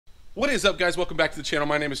What is up, guys? Welcome back to the channel.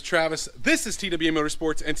 My name is Travis. This is TWA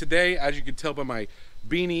Motorsports, and today, as you can tell by my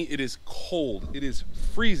beanie, it is cold. It is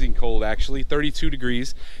freezing cold, actually, 32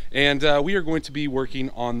 degrees, and we are going to be working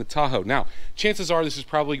on the Tahoe. Now, chances are this is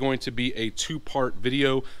probably going to be a two-part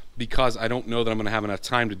video because I don't know that I'm going to have enough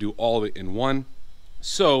time to do all of it in one.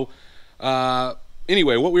 So,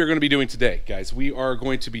 anyway, what we are going to be doing today, guys, we are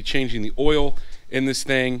going to be changing the oil in this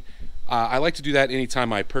thing. I like to do that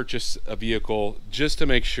anytime I purchase a vehicle just to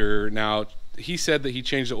make sure. Now, he said that he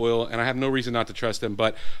changed the oil, and I have no reason not to trust him,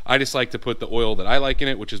 but I just like to put the oil that I like in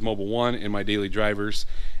it, which is Mobil 1, in my daily drivers,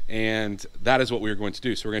 and that is what we are going to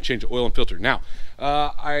do. So we're going to change the oil and filter. Now,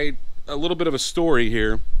 a little bit of a story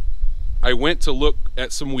here. I went to look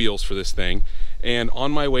at some wheels for this thing, and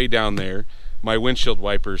on my way down there, my windshield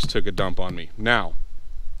wipers took a dump on me. Now,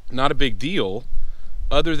 not a big deal,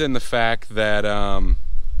 other than the fact that,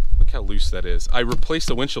 look how loose that is. I replaced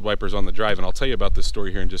the windshield wipers on the drive, and I'll tell you about this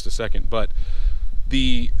story here in just a second, but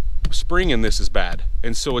the spring in this is bad,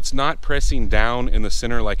 and so it's not pressing down in the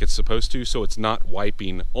center like it's supposed to, so it's not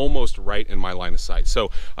wiping almost right in my line of sight. So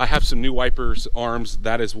I have some new wipers arms.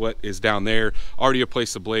 That is what is down there. Already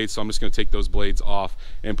replaced the blades, so I'm just going to take those blades off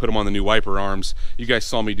and put them on the new wiper arms. You guys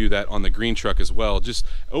saw me do that on the green truck as well. Just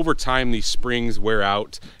over time, these springs wear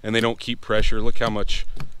out and they don't keep pressure. Look how much,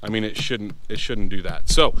 I mean, it shouldn't do that.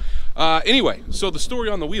 So anyway, so the story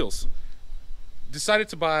on the wheels. Decided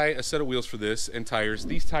to buy a set of wheels for this and tires.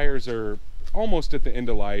 These tires are almost at the end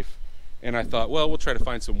of life, and I thought, well, we'll try to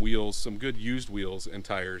find some wheels, some good used wheels and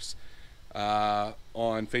tires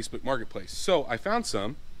on Facebook Marketplace. So I found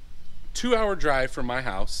some. 2-hour drive from my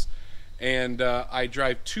house, and I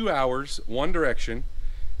drive 2 hours one direction,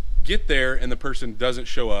 get there, and the person doesn't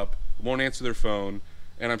show up, won't answer their phone.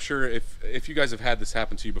 And I'm sure if you guys have had this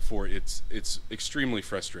happen to you before, it's extremely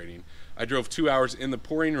frustrating. I drove 2 hours in the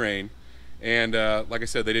pouring rain, and like I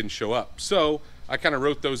said, they didn't show up. So I kind of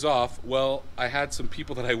wrote those off. Well, I had some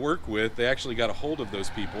people that I work with, they actually got a hold of those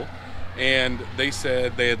people, and they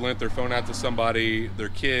said they had lent their phone out to somebody, their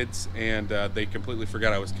kids, and they completely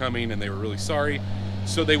forgot I was coming, and they were really sorry,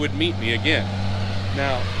 so they would meet me again.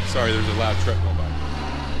 Now, sorry, there's a loud truck going by.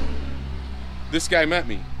 This guy met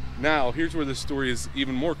me. Now, here's where this story is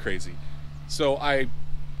even more crazy. So I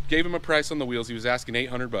gave him a price on the wheels. He was asking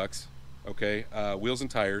 800 bucks, okay, wheels and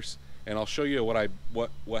tires. And I'll show you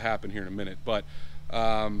what happened here in a minute. But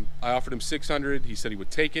I offered him 600. He said he would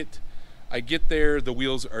take it. I get there, the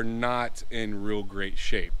wheels are not in real great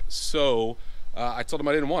shape. So I told him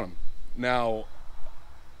I didn't want them. Now,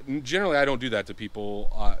 generally I don't do that to people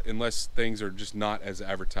unless things are just not as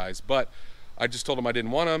advertised. But I just told him I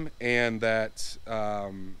didn't want them, and that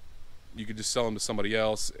you could just sell them to somebody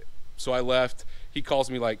else. So I left. He calls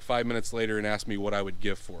me like 5 minutes later and asked me what I would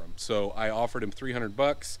give for them. So I offered him 300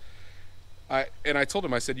 bucks. And I told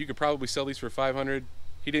him, I said, you could probably sell these for 500.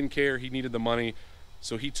 He didn't care. He needed the money.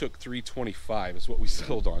 So he took 325 is what we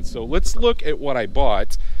settled on. So let's look at what I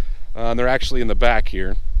bought. They're actually in the back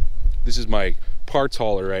here. This is my parts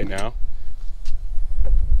hauler right now.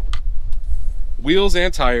 Wheels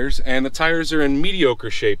and tires, and the tires are in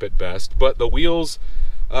mediocre shape at best, but the wheels,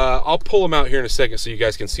 I'll pull them out here in a second so you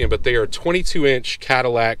guys can see them, but they are 22-inch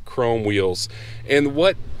Cadillac chrome wheels. And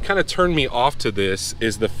what kind of turned me off to this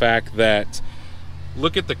is the fact that,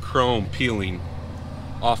 look at the chrome peeling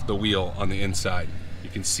off the wheel on the inside. You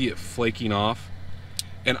can see it flaking off.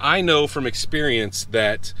 And I know from experience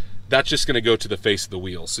that that's just going to go to the face of the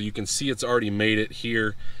wheel. So you can see it's already made it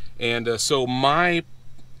here. And so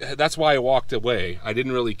that's why I walked away. I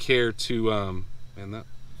didn't really care to,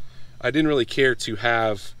 I didn't really care to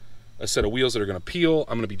have a set of wheels that are going to peel.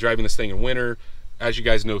 I'm going to be driving this thing in winter. As you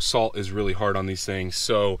guys know, salt is really hard on these things,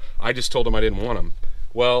 so I just told him I didn't want them.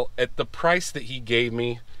 Well, at the price that he gave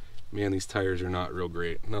me, man, these tires are not real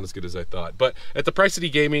great, not as good as I thought, but at the price that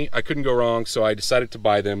he gave me, I couldn't go wrong, so I decided to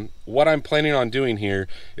buy them. What I'm planning on doing here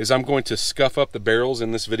is I'm going to scuff up the barrels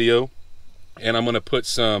in this video, and I'm going to put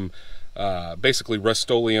some basically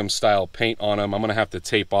Rust-Oleum style paint on them. I'm going to have to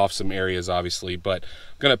tape off some areas, obviously, but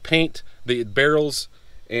I'm going to paint the barrels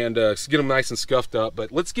and get them nice and scuffed up.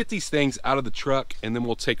 But let's get these things out of the truck, and then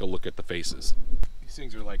we'll take a look at the faces. These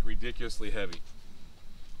things are like ridiculously heavy.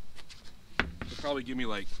 They'll probably give me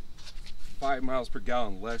like 5 miles per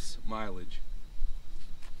gallon less mileage.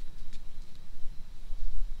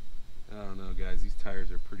 I don't know, guys, these tires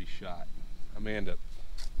are pretty shot. I may end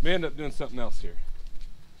up doing something else here.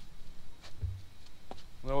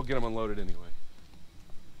 Well, we'll get them unloaded anyway.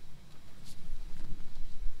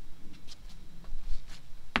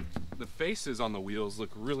 The faces on the wheels look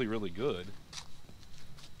really, really good.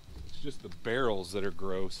 It's just the barrels that are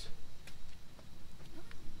gross.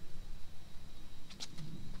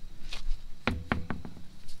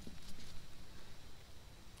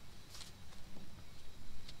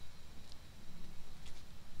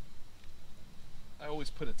 always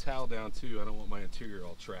put a towel down too. I don't want my interior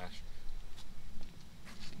all trash.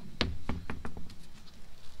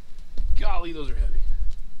 Golly, those are heavy.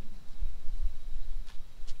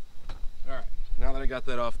 All right, now that I got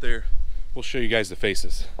that off there, we'll show you guys the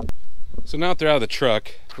faces. So now that they're out of the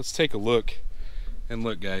truck, let's take a look. And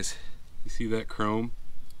look, guys, you see that chrome?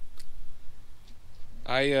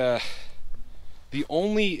 The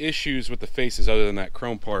only issues with the faces other than that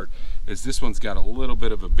chrome part is this one's got a little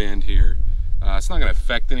bit of a bend here. It's not gonna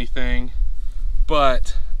affect anything,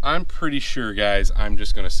 but I'm pretty sure, guys, I'm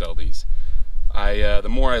just gonna sell these. The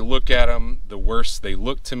more I look at them, the worse they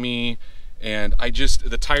look to me, and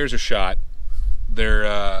the tires are shot.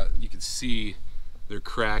 They're, you can see they're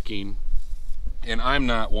cracking, and I'm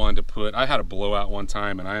not one to put, I had a blowout one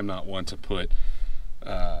time, and I am not one to put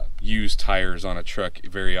used tires on a truck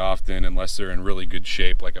very often unless they're in really good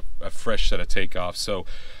shape, like a fresh set of takeoffs. So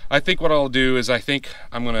I think what I'll do is I think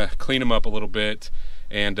I'm gonna clean them up a little bit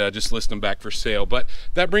and just list them back for sale. But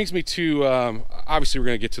that brings me to, obviously we're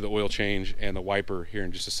gonna get to the oil change and the wiper here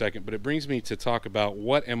in just a second, but it brings me to talk about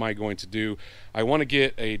what am I going to do. I wanna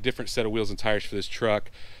get a different set of wheels and tires for this truck.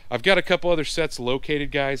 I've got a couple other sets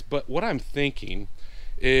located, guys, but what I'm thinking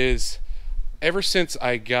is, ever since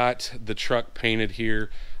I got the truck painted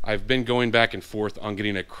here, I've been going back and forth on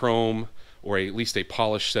getting a chrome or at least a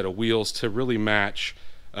polished set of wheels to really match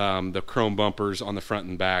the chrome bumpers on the front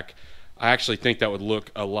and back. I actually think that would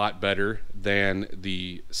look a lot better than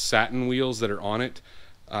the satin wheels that are on it.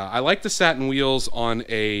 I like the satin wheels on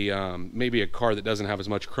a maybe a car that doesn't have as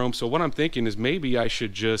much chrome. So what I'm thinking is maybe I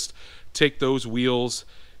should just take those wheels,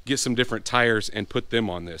 get some different tires, and put them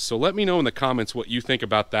on this. So let me know in the comments what you think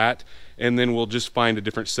about that, and then we'll just find a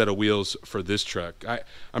different set of wheels for this truck.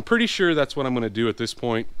 I'm pretty sure that's what I'm going to do at this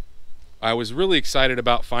point. I was really excited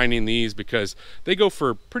about finding these because they go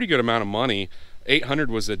for a pretty good amount of money. $800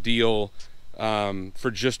 was a deal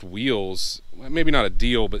for just wheels. Maybe not a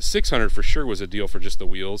deal, but $600 for sure was a deal for just the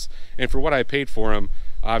wheels. And for what I paid for them,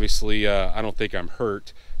 obviously I don't think I'm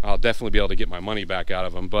hurt. I'll definitely be able to get my money back out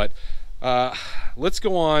of them. But let's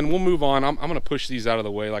go on. We'll move on. I'm going to push these out of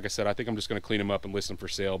the way. Like I said, I think I'm just going to clean them up and list them for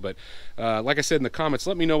sale. But like I said in the comments,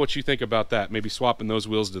 let me know what you think about that. Maybe swapping those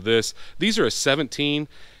wheels to this. These are a 17,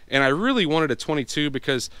 and I really wanted a 22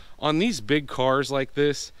 because on these big cars like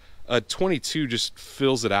this, a 22 just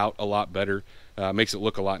fills it out a lot better, makes it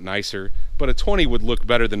look a lot nicer. But a 20 would look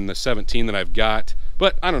better than the 17 that I've got.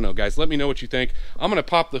 But I don't know, guys. Let me know what you think. I'm going to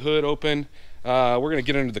pop the hood open. We're going to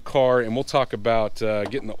get into the car and we'll talk about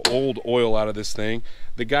getting the old oil out of this thing.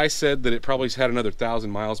 The guy said that it probably's had another 1,000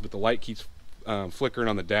 miles, but the light keeps flickering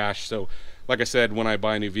on the dash. So like I said, when I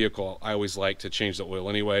buy a new vehicle, I always like to change the oil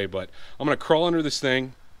anyway. But I'm going to crawl under this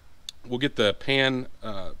thing. We'll get the pan,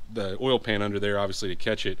 the oil pan under there, obviously, to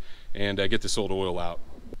catch it and get this old oil out.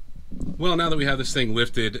 Well, now that we have this thing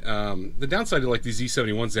lifted, the downside to like these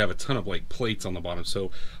Z71s, they have a ton of like plates on the bottom. So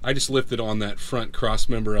I just lifted on that front cross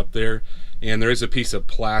member up there, and there is a piece of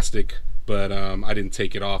plastic, but I didn't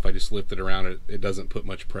take it off. I just lifted around it. It doesn't put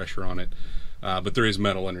much pressure on it, but there is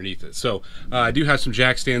metal underneath it. So I do have some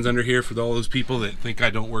jack stands under here for all those people that think I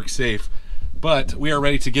don't work safe. But we are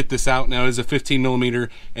ready to get this out. Now it is a 15 millimeter,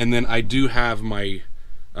 and then I do have my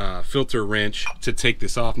filter wrench to take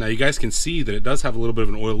this off. Now you guys can see that it does have a little bit of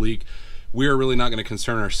an oil leak. We are really not going to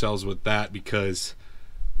concern ourselves with that because,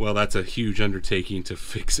 well, that's a huge undertaking to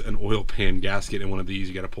fix an oil pan gasket in one of these.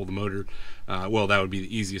 You got to pull the motor. Well, that would be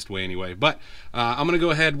the easiest way anyway. But I'm going to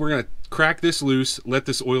go ahead. We're going to crack this loose, let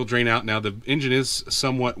this oil drain out. Now the engine is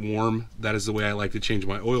somewhat warm. That is the way I like to change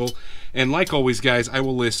my oil. And like always, guys, I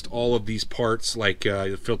will list all of these parts, like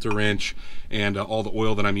the filter wrench and all the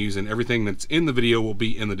oil that I'm using. Everything that's in the video will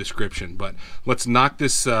be in the description. But let's knock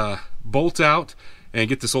this bolt out and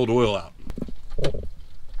get this old oil out.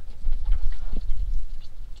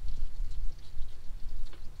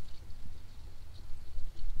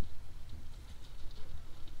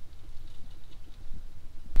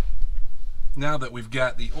 Now that we've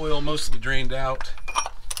got the oil mostly drained out,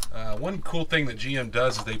 one cool thing that GM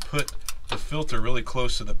does is they put the filter really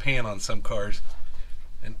close to the pan on some cars.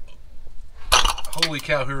 And holy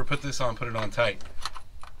cow, whoever put this on put it on tight.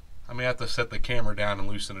 I may have to set the camera down and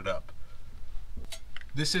loosen it up.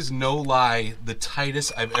 This is no lie the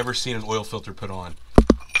tightest I've ever seen an oil filter put on.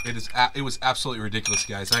 It was absolutely ridiculous,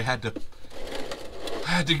 guys. I had to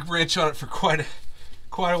wrench on it for quite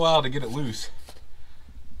a while to get it loose.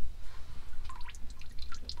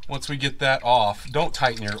 Once we get that off, don't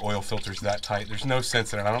tighten your oil filters that tight. There's no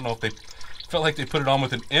sense in it. I don't know if they felt like they put it on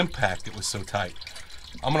with an impact. It was so tight.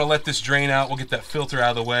 I'm gonna let this drain out. We'll get that filter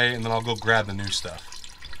out of the way, and then I'll go grab the new stuff.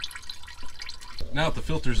 Now that the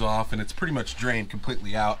filter's off and it's pretty much drained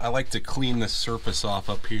completely out, I like to clean the surface off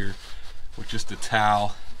up here with just a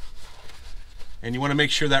towel. And you want to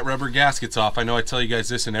make sure that rubber gasket's off. I know I tell you guys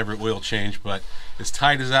this in every oil change, but as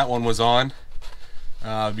tight as that one was on,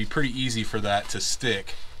 it'd be pretty easy for that to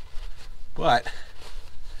stick. But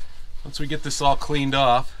once we get this all cleaned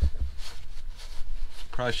off,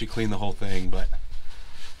 probably should clean the whole thing, but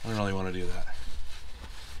I don't really want to do that.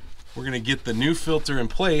 We're going to get the new filter in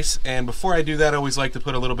place, and before I do that, I always like to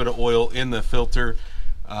put a little bit of oil in the filter.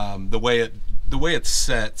 The way it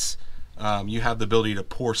sets, you have the ability to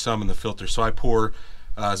pour some in the filter. So I pour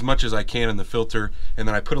as much as I can in the filter, and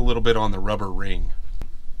then I put a little bit on the rubber ring.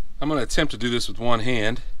 I'm going to attempt to do this with one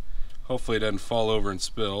hand. Hopefully it doesn't fall over and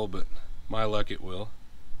spill, but my luck it will.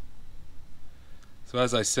 So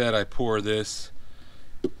as I said, I pour this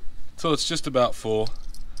till it's just about full,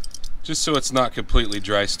 just so it's not completely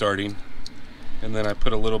dry starting, and then I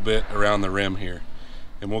put a little bit around the rim here,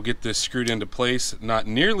 and we'll get this screwed into place. Not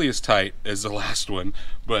nearly as tight as the last one,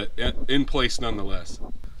 but in place nonetheless.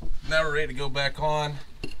 Now we're ready to go back on.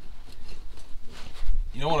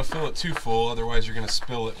 You don't want to fill it too full, otherwise you're going to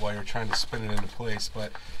spill it while you're trying to spin it into place.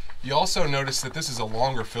 But you also notice that this is a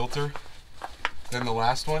longer filter than the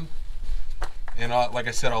last one, and like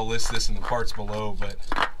I said, I'll list this in the parts below, but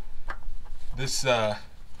this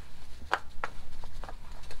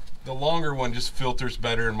the longer one just filters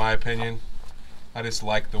better in my opinion. I just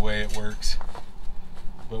like the way it works.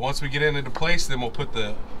 But once we get it into place, then we'll put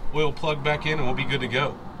the oil plug back in and we'll be good to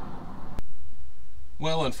go.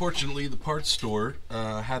 Well, unfortunately the parts store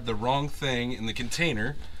had the wrong thing in the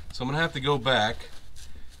container, so I'm gonna have to go back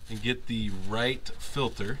and get the right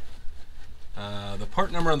filter. The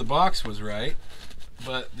part number on the box was right,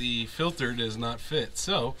 but the filter does not fit.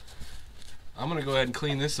 So I'm gonna go ahead and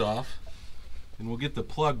clean this off, and we'll get the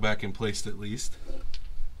plug back in place at least.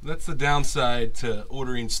 That's the downside to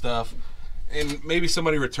ordering stuff, and maybe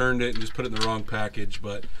somebody returned it and just put it in the wrong package.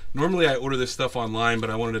 But normally I order this stuff online, but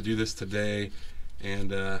I wanted to do this today,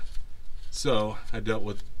 and so I dealt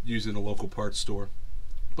with using a local parts store.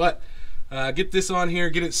 But get this on here,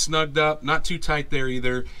 get it snugged up, not too tight there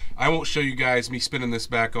either. I won't show you guys me spinning this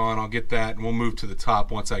back on. I'll get that and we'll move to the top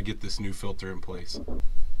once I get this new filter in place.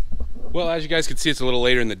 Well, as you guys can see, it's a little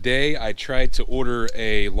later in the day. I tried to order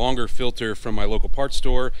a longer filter from my local parts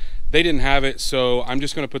store. They didn't have it, so I'm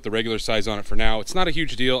just going to put the regular size on it for now. It's not a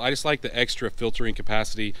huge deal. I just like the extra filtering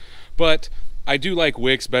capacity, but I do like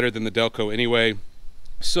Wix better than the Delco anyway,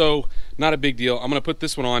 so not a big deal. I'm going to put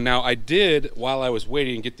this one on. Now, I did, while I was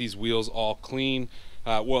waiting, get these wheels all clean,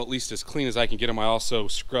 well, at least as clean as I can get them. I also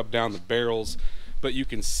scrubbed down the barrels, but you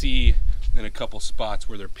can see in a couple spots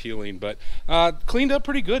where they're peeling, but cleaned up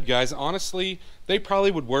pretty good, guys. Honestly, they probably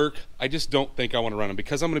would work. I just don't think I want to run them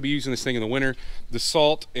because I'm going to be using this thing in the winter. The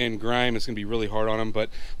salt and grime is going to be really hard on them, but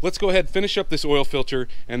let's go ahead and finish up this oil filter,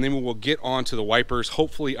 and then we will get on to the wipers.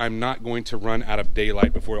 Hopefully I'm not going to run out of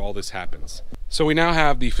daylight before all this happens. So we now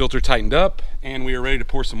have the filter tightened up, and we are ready to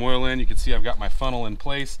pour some oil in. You can see I've got my funnel in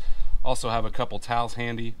place. Also have a couple towels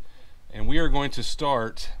handy, and we are going to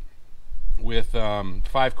start with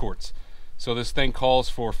 5 quarts. So this thing calls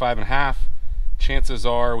for 5.5. Chances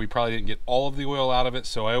are we probably didn't get all of the oil out of it,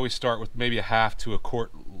 so I always start with maybe a half to a quart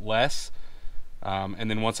less. And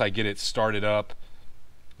then once I get it started up,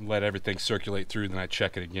 let everything circulate through, then I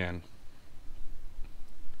check it again.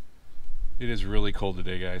 It is really cold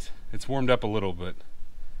today, guys. It's warmed up a little bit.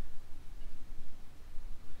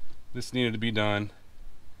 This needed to be done.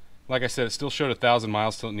 Like I said, it still showed 1,000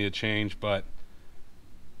 miles till it needed change, but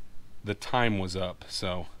the time was up,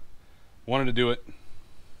 so wanted to do it.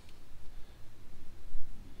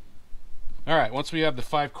 Alright, once we have the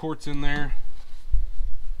 5 quarts in there,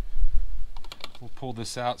 we'll pull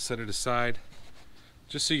this out, set it aside.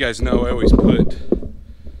 Just so you guys know, I always put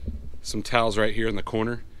some towels right here in the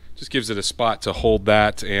corner. Just gives it a spot to hold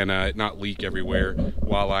that and it not leak everywhere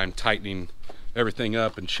while I'm tightening everything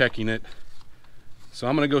up and checking it. So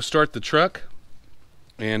I'm going to go start the truck,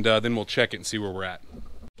 and then we'll check it and see where we're at.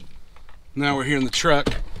 Now we're here in the truck.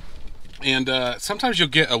 And sometimes you'll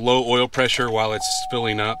get a low oil pressure while it's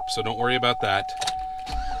filling up, so don't worry about that.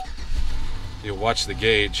 You'll watch the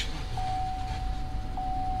gauge.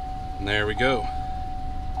 And there we go.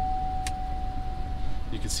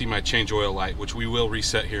 You can see my change oil light, which we will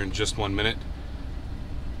reset here in just 1 minute.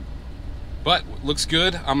 But looks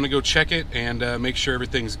good. I'm gonna go check it and make sure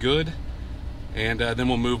everything's good. And then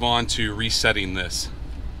we'll move on to resetting this.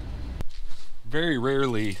 Very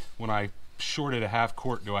rarely when I short it a half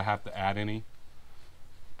quart do I have to add any,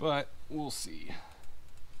 but we'll see.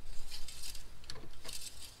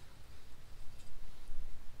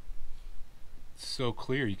 It's so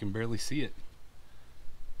clear you can barely see it.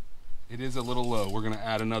 It is a little low. We're gonna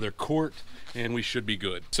add another quart and we should be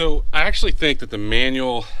good. So I actually think that the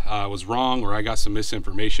manual was wrong, or I got some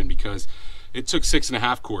misinformation, because it took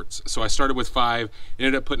 6.5 quarts. So I started with 5,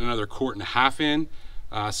 ended up putting another 1.5 in.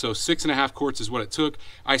 So 6.5 quarts is what it took.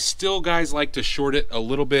 I still, guys, like to short it a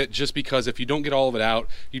little bit, just because if you don't get all of it out,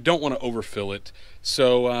 you don't want to overfill it.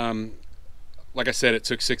 So like I said, it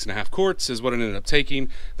took 6.5 quarts is what it ended up taking.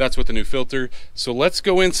 That's with the new filter. So let's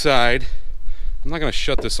go inside. I'm not going to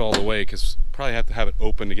shut this all the way because probably have to have it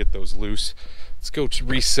open to get those loose. Let's go to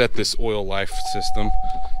reset this oil life system.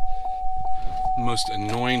 Most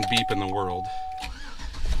annoying beep in the world.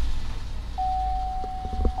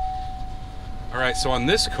 All right, so on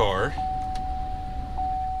this car,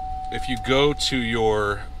 if you go to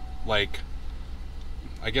your, like,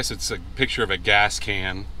 I guess it's a picture of a gas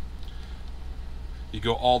can, you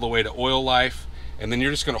go all the way to oil life, and then you're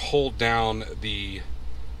just going to hold down the,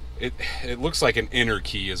 it looks like an enter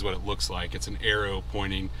key is what it looks like. It's an arrow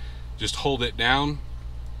pointing. Just hold it down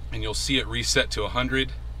and you'll see it reset to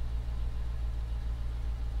 100.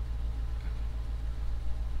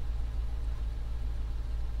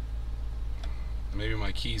 Maybe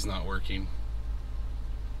my key's not working.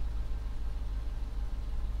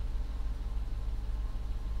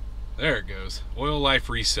 There it goes. Oil life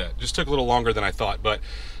reset. Just took a little longer than I thought, but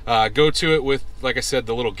go to it with, like I said,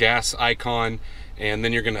 the little gas icon, and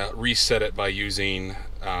then you're gonna reset it by using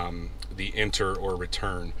the enter or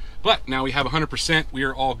return. But now we have 100%. We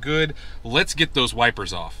are all good. Let's get those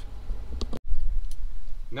wipers off.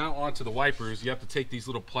 Now onto the wipers. You have to take these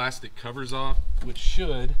little plastic covers off, which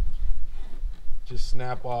should just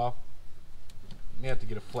snap off. You may have to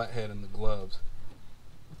get a flathead in the gloves.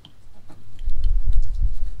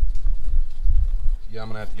 Yeah, I'm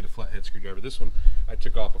gonna have to get a flathead screwdriver. This one I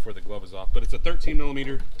took off before the glove was off, but it's a 13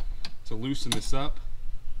 millimeter to loosen this up.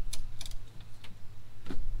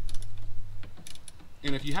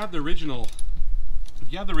 And if you have the original,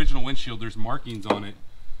 windshield, there's markings on it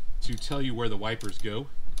to tell you where the wipers go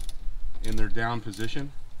in their down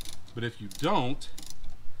position. But if you don't,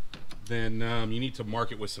 then you need to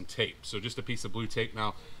mark it with some tape. So just a piece of blue tape.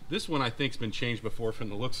 Now, this one I think's been changed before from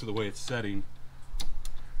the looks of the way it's setting.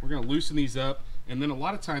 We're gonna loosen these up, and then a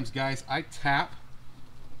lot of times, guys, I tap.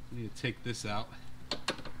 I need to take this out.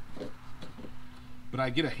 But I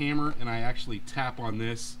get a hammer and I actually tap on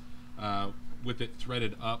this with it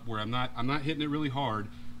threaded up, where I'm not hitting it really hard,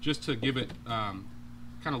 just to give it kind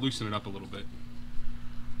of loosen it up a little bit.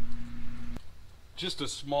 Just a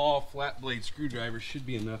small flat blade screwdriver should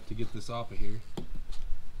be enough to get this off of here.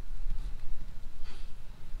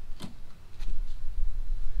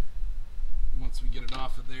 Once we get it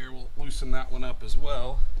off of there, we'll loosen that one up as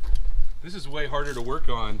well. This is way harder to work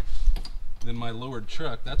on than my lowered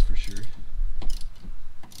truck, that's for sure.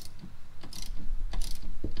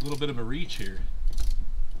 A little bit of a reach here.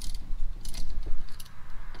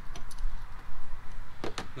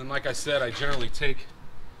 Then, like I said, I generally take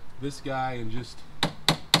this guy and just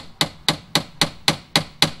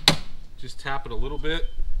tap it a little bit,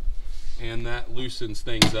 and that loosens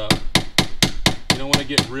things up. You don't want to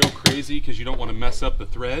get real crazy because you don't want to mess up the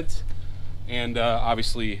threads, and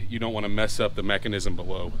obviously you don't want to mess up the mechanism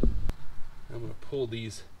below. I'm going to pull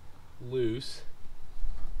these loose,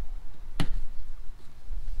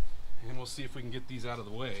 and we'll see if we can get these out of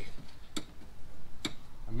the way.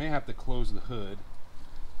 I may have to close the hood.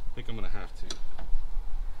 I think I'm going to have to.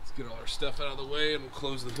 Let's get all our stuff out of the way and we'll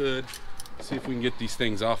close the hood. See if we can get these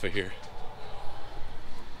things off of here.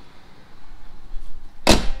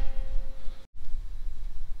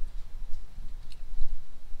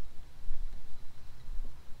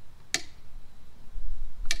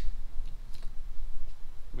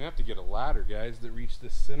 We have to get a ladder, guys, that reach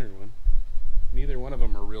this center one. Neither one of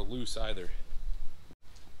them are real loose either.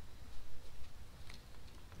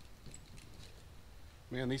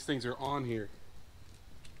 Man, these things are on here.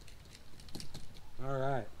 All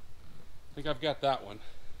right, I think I've got that one.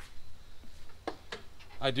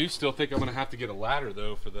 I do still think I'm gonna have to get a ladder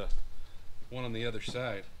though for the one on the other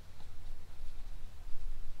side.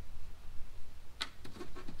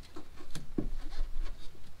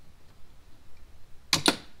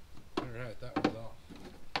 All right, that one's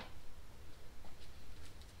off.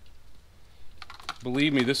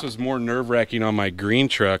 Believe me, this was more nerve-wracking on my green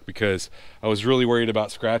truck because I was really worried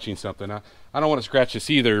about scratching something. I don't want to scratch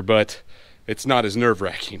this either, but it's not as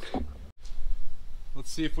nerve-wracking.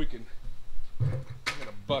 Let's see if we can get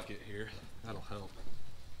a bucket here. That'll help.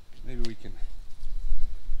 Maybe we can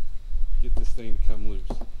get this thing to come loose.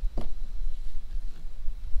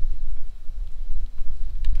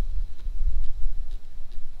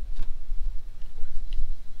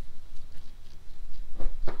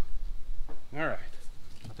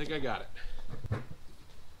 think I got it. I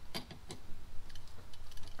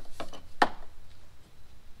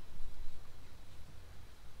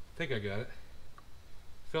think I got it.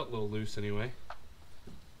 Felt a little loose anyway.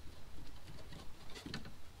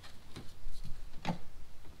 All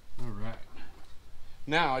right.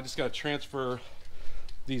 Now I just got to transfer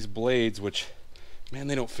these blades, which, man,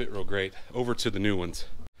 they don't fit real great, over to the new ones.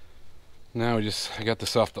 Now I got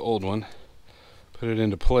this off the old one, put it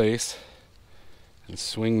into place, and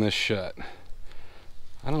swing this shut.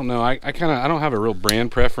 I don't know, I don't have a real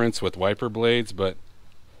brand preference with wiper blades, but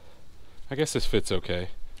I guess this fits okay.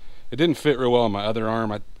 It didn't fit real well on my other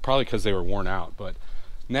arm, probably because they were worn out. But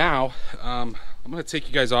now I'm going to take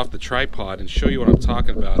you guys off the tripod and show you what I'm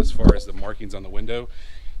talking about as far as the markings on the window.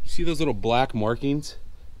 You see those little black markings?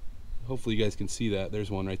 Hopefully you guys can see that. There's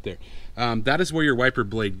one right there. That is where your wiper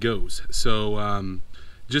blade goes. So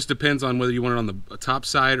just depends on whether you want it on the top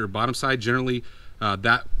side or bottom side. Generally,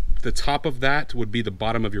 the top of that would be the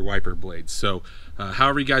bottom of your wiper blades. So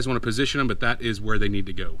however you guys want to position them, but that is where they need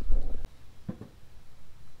to go.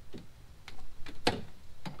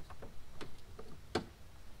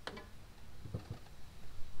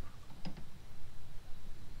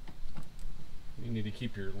 You need to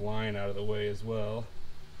keep your line out of the way as well.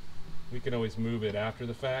 We can always move it after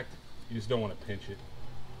the fact. You just don't want to pinch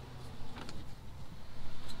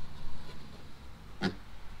it.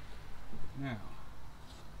 Now,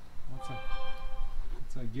 once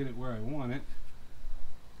I get it where I want it,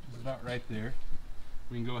 it's about right there.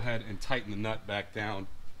 We can go ahead and tighten the nut back down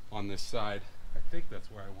on this side. I think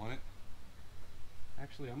that's where I want it.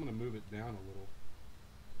 Actually, I'm going to move it down a little,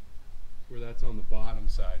 where that's on the bottom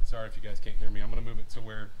side. Sorry if you guys can't hear me. I'm going to move it to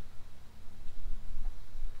where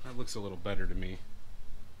that looks a little better to me.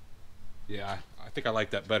 Yeah, I think I like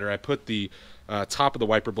that better. I put the top of the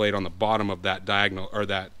wiper blade on the bottom of that diagonal, or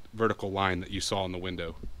that vertical line that you saw in the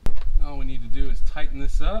window. All we need to do is tighten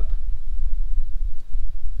this up,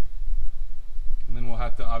 and then we'll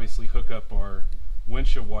have to obviously hook up our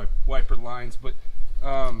windshield wiper lines. But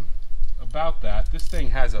about that, this thing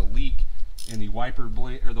has a leak in the wiper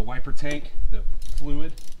blade, or the wiper tank, the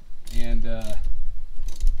fluid, and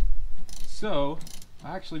so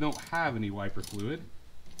I actually don't have any wiper fluid,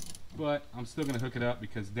 but I'm still going to hook it up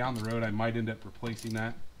because down the road I might end up replacing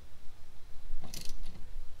that.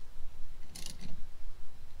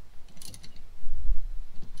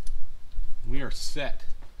 We are set.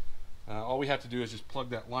 All we have to do is just plug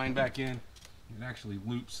that line back in. It actually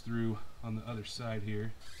loops through on the other side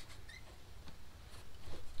here.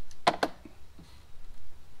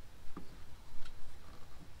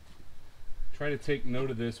 Try to take note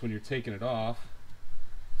of this when you're taking it off.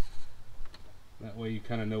 That way you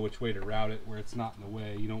kind of know which way to route it, where it's not in the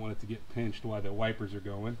way. You don't want it to get pinched while the wipers are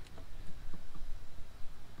going.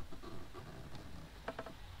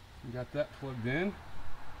 We got that plugged in.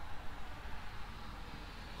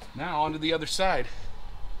 Now on to the other side.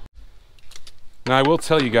 Now I will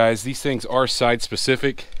tell you guys, these things are side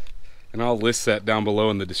specific, and I'll list that down below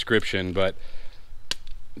in the description, but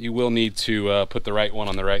you will need to put the right one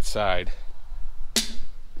on the right side.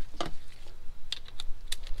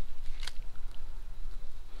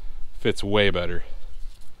 Fits way better.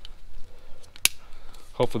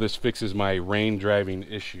 Hopefully this fixes my rain driving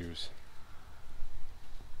issues.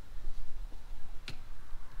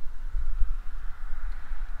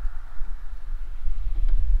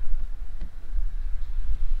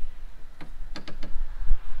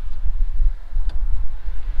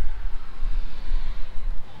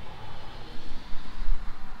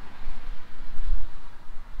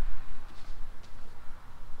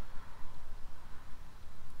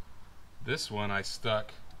 This one I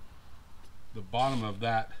stuck, the bottom of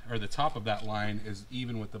that, or the top of that line is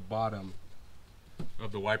even with the bottom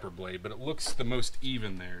of the wiper blade, but it looks the most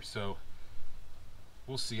even there, so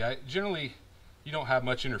we'll see. Generally, you don't have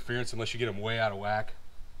much interference unless you get them way out of whack,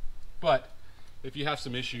 but if you have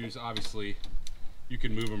some issues, obviously you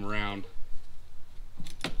can move them around.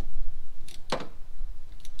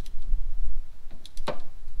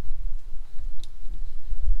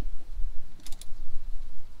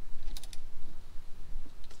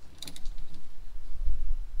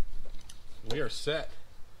 We are set.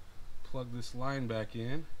 Plug this line back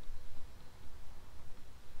in.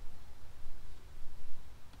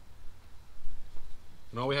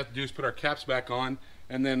 And all we have to do is put our caps back on,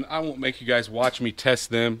 and then I won't make you guys watch me test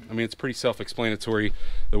them. I mean, it's pretty self-explanatory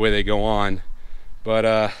the way they go on. But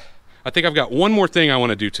I think I've got one more thing I want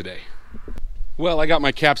to do today. Well, I got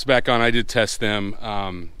my caps back on. I did test them,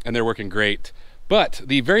 and they're working great. But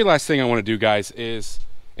the very last thing I want to do, guys, is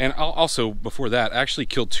And also, before that, I actually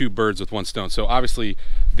killed 2 birds with 1 stone. So obviously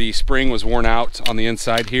the spring was worn out on the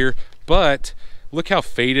inside here, but look how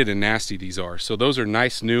faded and nasty these are. So those are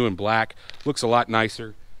nice, new and black. Looks a lot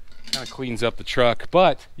nicer. Kind of cleans up the truck.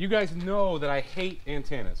 But you guys know that I hate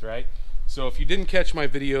antennas, right? So if you didn't catch my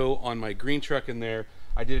video on my green truck in there,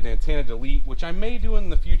 I did an antenna delete, which I may do in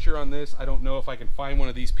the future on this. I don't know if I can find one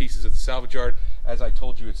of these pieces at the salvage yard. As I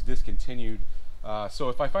told you, it's discontinued. So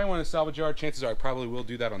if I find one in the salvage yard, chances are I probably will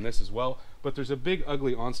do that on this as well. But there's a big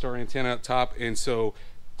ugly OnStar antenna up top, and so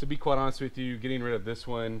to be quite honest with you, getting rid of this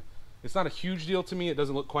one, it's not a huge deal to me. It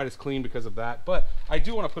doesn't look quite as clean because of that, but I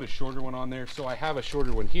do want to put a shorter one on there. So I have a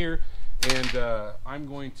shorter one here, and I'm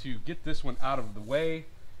going to get this one out of the way,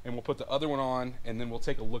 and we'll put the other one on, and then we'll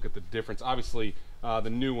take a look at the difference. Obviously, the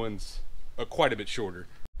new one's quite a bit shorter.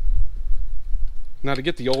 Now to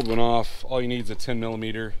get the old one off, all you need is a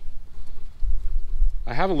 10mm.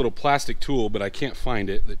 I have a little plastic tool, but I can't find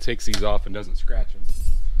it that takes these off and doesn't scratch them.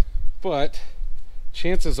 But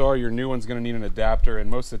chances are your new one's going to need an adapter, and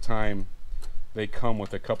most of the time they come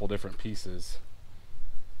with a couple different pieces.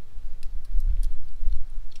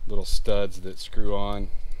 Little studs that screw on.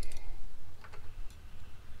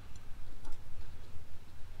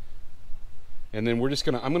 And then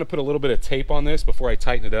I'm gonna put a little bit of tape on this before I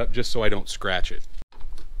tighten it up, just so I don't scratch it.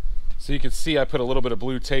 So you can see I put a little bit of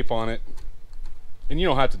blue tape on it. And you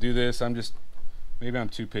don't have to do this, maybe I'm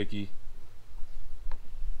too picky.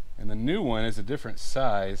 And the new one is a different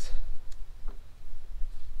size.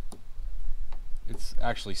 It's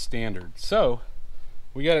actually standard. So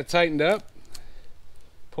we got it tightened up,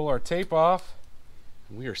 pull our tape off,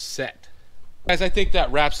 and we are set. Guys, I think that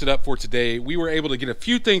wraps it up for today. We were able to get a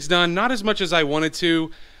few things done, not as much as I wanted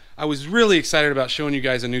to. I was really excited about showing you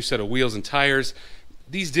guys a new set of wheels and tires.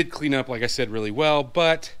 These did clean up, like I said, really well,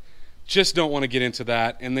 but just don't want to get into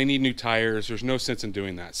that, and they need new tires. There's no sense in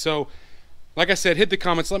doing that. So like I said, hit the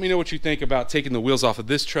comments, let me know what you think about taking the wheels off of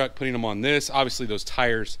this truck, putting them on this. Obviously those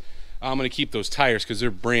tires, I'm going to keep those tires because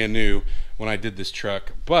they're brand new when I did this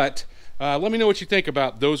truck. But let me know what you think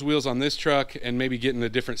about those wheels on this truck, and maybe getting a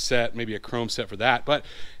different set, maybe a chrome set for that. But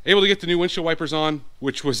able to get the new windshield wipers on,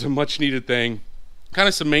 which was a much needed thing. Kind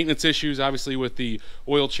of some maintenance issues obviously with the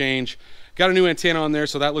oil change. Got a new antenna on there,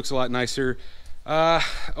 so that looks a lot nicer. While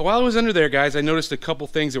I was under there, guys, I noticed a couple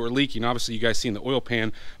things that were leaking. Obviously you guys seen the oil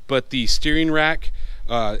pan, but the steering rack,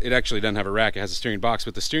 it actually doesn't have a rack, it has a steering box,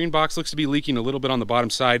 but the steering box looks to be leaking a little bit on the bottom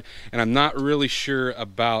side, and I'm not really sure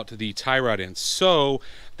about the tie rod end. So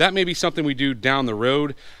that may be something we do down the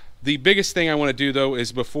road. The biggest thing I want to do though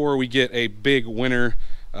is before we get a big winter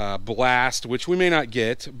blast, which we may not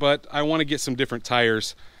get, but I want to get some different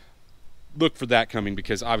tires. Look for that coming,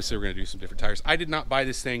 because obviously we're going to do some different tires. I did not buy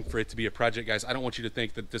this thing for it to be a project, guys. I don't want you to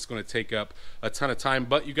think that this is going to take up a ton of time,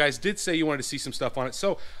 but you guys did say you wanted to see some stuff on it,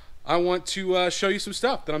 so I want to show you some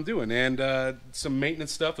stuff that I'm doing, and some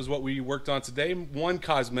maintenance stuff is what we worked on today. One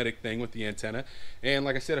cosmetic thing with the antenna, and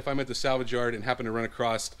like I said, if I'm at the salvage yard and happen to run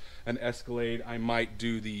across an Escalade, I might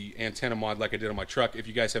do the antenna mod like I did on my truck. If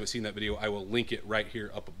you guys haven't seen that video, I will link it right here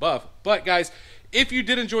up above. But guys, if you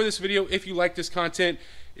did enjoy this video, if you like this content,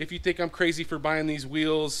 if you think I'm crazy for buying these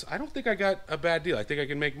wheels, I don't think I got a bad deal. I think I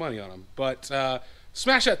can make money on them. But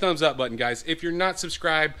smash that thumbs up button, guys. If you're not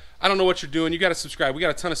subscribed, I don't know what you're doing. You got to subscribe. We got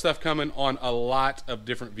a ton of stuff coming on a lot of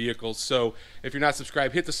different vehicles. So if you're not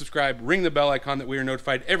subscribed, hit the subscribe, ring the bell icon that we are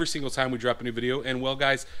notified every single time we drop a new video. And well,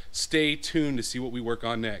 guys, stay tuned to see what we work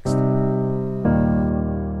on next.